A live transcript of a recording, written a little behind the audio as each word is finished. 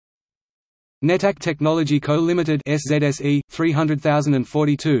Netac Technology Co. Limited (SZSE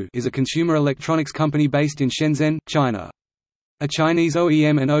 300,042) is a consumer electronics company based in Shenzhen, China. A Chinese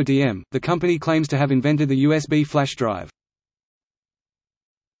OEM and ODM, the company claims to have invented the USB flash drive.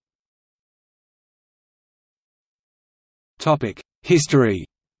 Topic: History.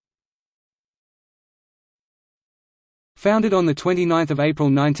 Founded on 29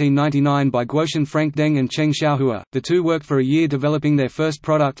 April 1999 by Guoshan Frank Deng and Cheng Xiaohua, the two worked for a year developing their first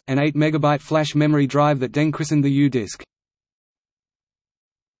product, an 8 MB flash memory drive that Deng christened the U-Disk.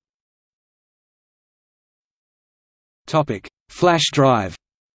 Flash drive.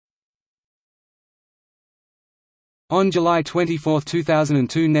 On July 24,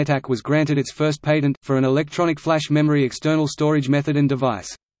 2002, Netac was granted its first patent, for an electronic flash memory external storage method and device.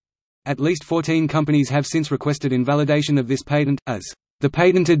 At least 14 companies have since requested invalidation of this patent, as the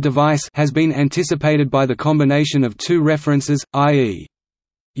patented device has been anticipated by the combination of two references, i.e.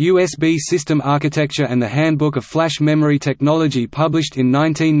 USB System Architecture and the Handbook of Flash Memory Technology published in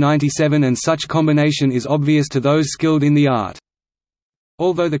 1997, and such combination is obvious to those skilled in the art.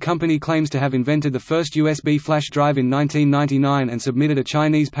 Although the company claims to have invented the first USB flash drive in 1999 and submitted a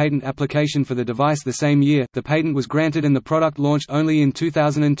Chinese patent application for the device the same year, the patent was granted and the product launched only in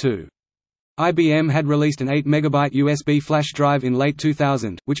 2002. IBM had released an 8 MB USB flash drive in late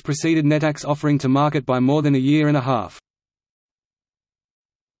 2000, which preceded Netac's offering to market by more than a year and a half.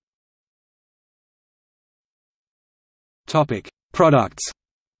 Products.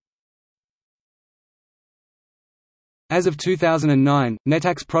 As of 2009,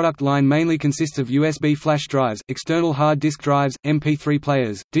 Netac's product line mainly consists of USB flash drives, external hard disk drives, MP3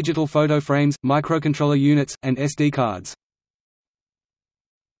 players, digital photo frames, microcontroller units, and SD cards.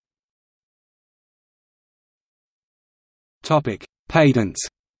 Patents.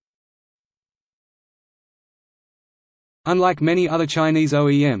 Unlike many other Chinese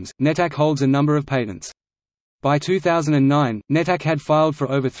OEMs, Netac holds a number of patents. By 2009, Netac had filed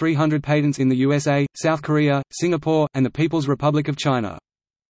for over 300 patents in the USA, South Korea, Singapore, and the People's Republic of China.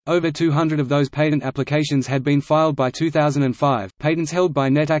 Over 200 of those patent applications had been filed by 2005. Patents held by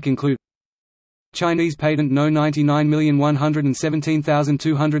Netac include Chinese patent No.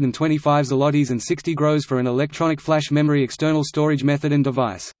 99,117,225 zlotys and 60 grosz for an electronic flash memory external storage method and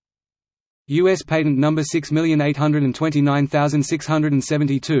device. U.S. patent No.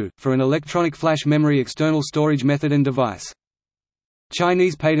 6,829,672, for an electronic flash memory external storage method and device.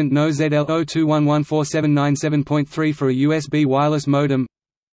 Chinese patent No. ZL02114797.3 for a USB wireless modem.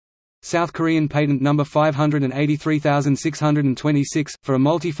 South Korean patent No. 583,626, for a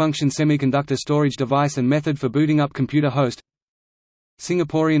multifunction semiconductor storage device and method for booting up computer host.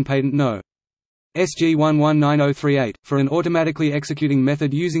 Singaporean patent No. SG119038, for an automatically executing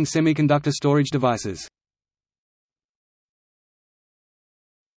method using semiconductor storage devices.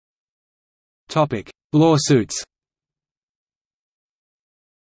 Lawsuits.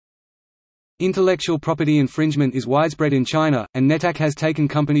 Intellectual property infringement is widespread in China, and Netac has taken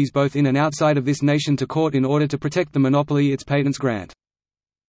companies both in and outside of this nation to court in order to protect the monopoly its patents grant.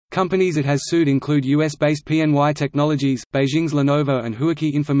 Companies it has sued include US-based PNY Technologies, Beijing's Lenovo and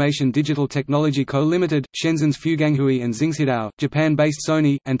Huaki Information Digital Technology Co. Limited, Shenzhen's Fuganghui and Xingxidao, Japan-based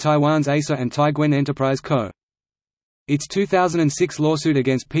Sony, and Taiwan's Acer and Taiguen Enterprise Co. Its 2006 lawsuit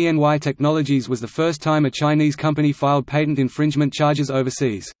against PNY Technologies was the first time a Chinese company filed patent infringement charges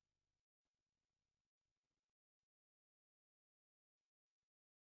overseas.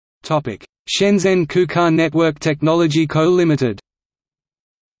 Shenzhen Coocaa Network Technology Co. Limited.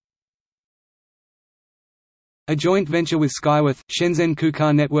 A joint venture with Skyworth, Shenzhen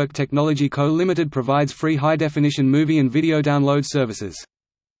Coocaa Network Technology Co. Limited provides free high-definition movie and video download services.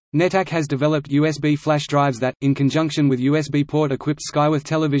 Netac has developed USB flash drives that, in conjunction with USB port-equipped Skyworth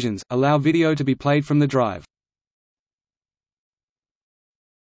televisions, allow video to be played from the drive.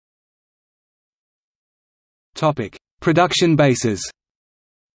 Production bases.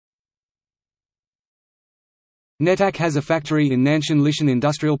 Netac has a factory in Nanshan Lishan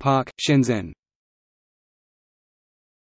Industrial Park, Shenzhen.